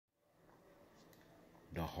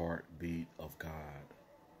The heartbeat of God.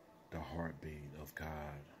 The heartbeat of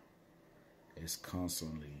God is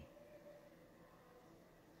constantly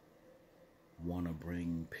want to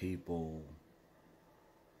bring people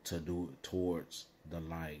to do towards the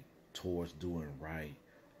light, towards doing right,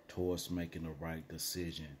 towards making the right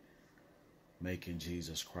decision, making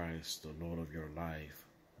Jesus Christ the Lord of your life,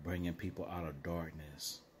 bringing people out of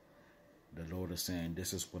darkness. The Lord is saying,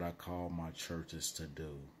 this is what I call my churches to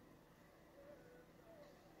do.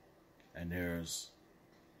 And there's,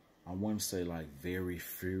 I wouldn't say like very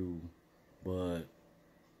few, but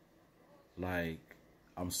like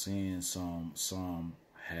I'm seeing some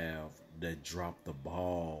have that dropped the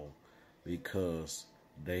ball because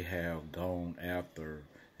they have gone after,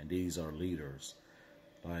 and these are leaders,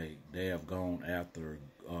 like they have gone after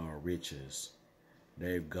riches.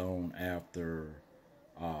 They've gone after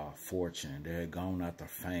fortune. They're going after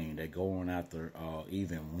fame. They're going after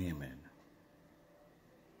even women.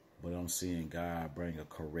 But I'm seeing God bring a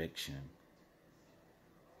correction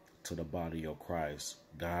to the body of Christ.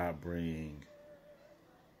 God bring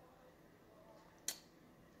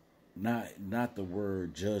not the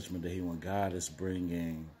word judgment that when God is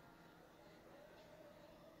bringing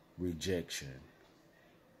rejection.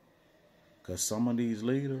 Because some of these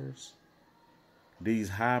leaders, these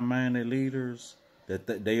high-minded leaders,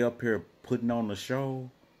 that they up here putting on the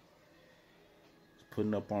show,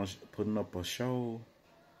 putting up a show,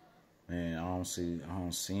 man, I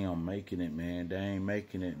don't see them making it, man. They ain't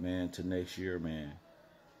making it, man, to next year, man.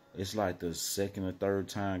 It's like the second or third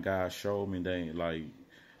time God showed me they ain't like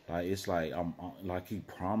it's like I'm like He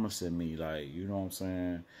promising me, like, you know what I'm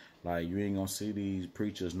saying? Like, you ain't gonna see these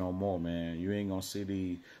preachers no more, man. You ain't gonna see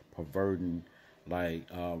these perverting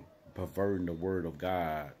the word of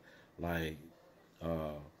God, like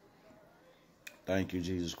thank you,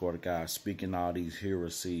 Jesus, glory to God, speaking all these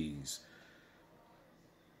heresies.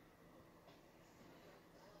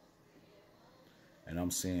 And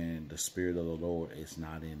I'm saying the Spirit of the Lord is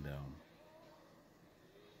not in them.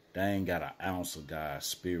 They ain't got an ounce of God's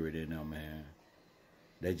Spirit in them, man.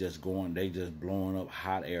 They just blowing up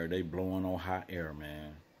hot air. They blowing on hot air,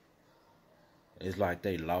 man. It's like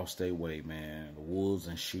they lost their way, man. The wolves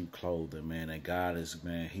in sheep clothing, man. And God is,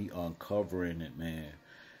 man, He uncovering it, man.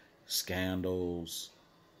 Scandals,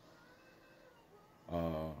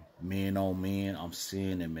 men on men. I'm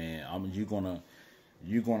seeing it, man.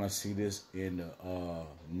 You're gonna see this in the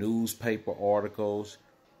newspaper articles,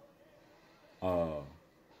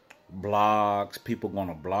 blogs. People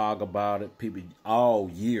gonna blog about it. People all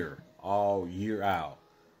year out.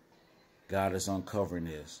 God is uncovering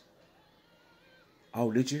this. Oh,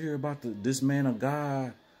 did you hear about this man of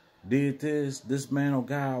God did this? This man of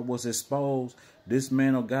God was exposed. This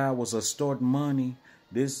man of God was extorting money.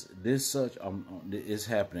 This such it's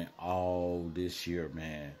happening all this year,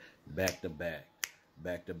 man. Back to back.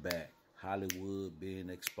 Hollywood being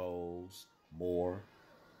exposed more.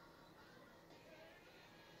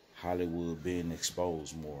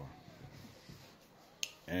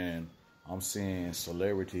 And I'm seeing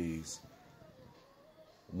celebrities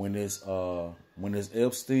when it's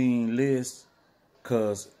Epstein list,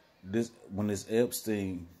 when it's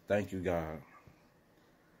Epstein, thank you God.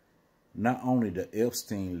 Not only the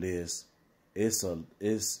Epstein list, it's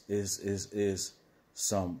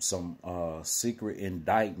some secret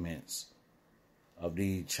indictments of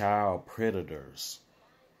these child predators.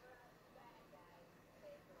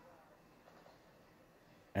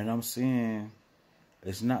 And I'm seeing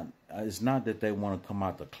it's not that they want to come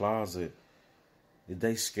out the closet.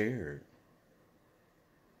 They scared.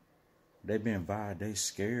 They been violent. They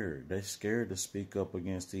scared. They scared to speak up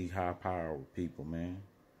against these high power people, man.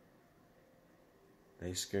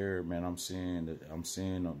 They scared, man. I'm seeing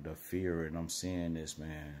the fear, and I'm seeing this,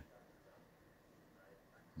 man.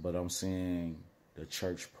 But I'm seeing the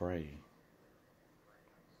church pray.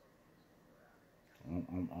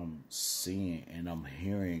 I'm seeing and I'm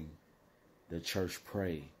hearing the church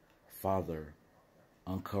pray. Father,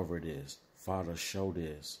 uncover this. Father, show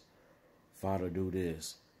this. Father, do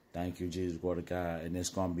this. Thank you, Jesus, glory to God. And it's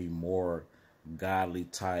going to be more godly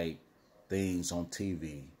type things on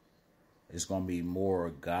TV. It's going to be more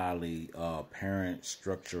godly parent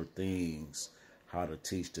structure things, how to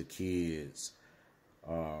teach the kids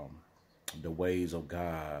the ways of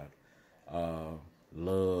God,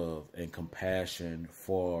 love and compassion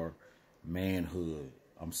for manhood.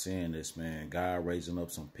 I'm seeing this, man. God raising up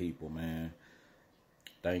some people, man.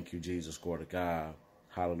 Thank you, Jesus, glory to God.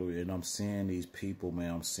 Hallelujah. And I'm seeing these people,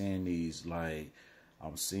 man. I'm seeing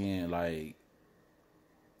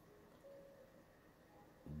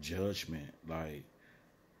judgment. Like,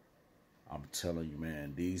 I'm telling you,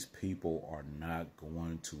 man, these people are not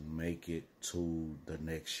going to make it to the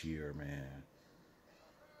next year, man.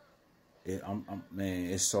 Man,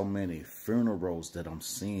 it's so many funerals that I'm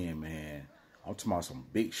seeing, man. I'm talking about some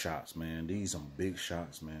big shots, man. These some big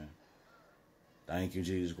shots, man. Thank you,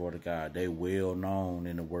 Jesus, glory to God. They well known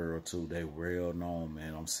in the world, too. They well known,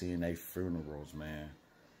 man. I'm seeing they funerals, man.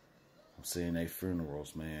 I'm seeing they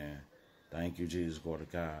funerals, man. Thank you, Jesus, glory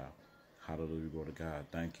to God. Hallelujah, glory to God.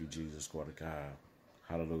 Thank you, Jesus, glory to God.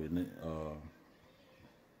 Hallelujah.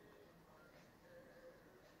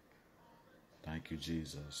 Thank you,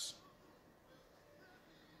 Jesus.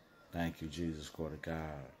 Thank you, Jesus, glory to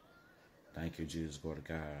God. Thank you, Jesus, glory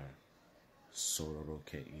to God.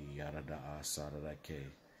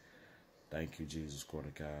 Thank you, Jesus, glory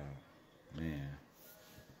to God. Man.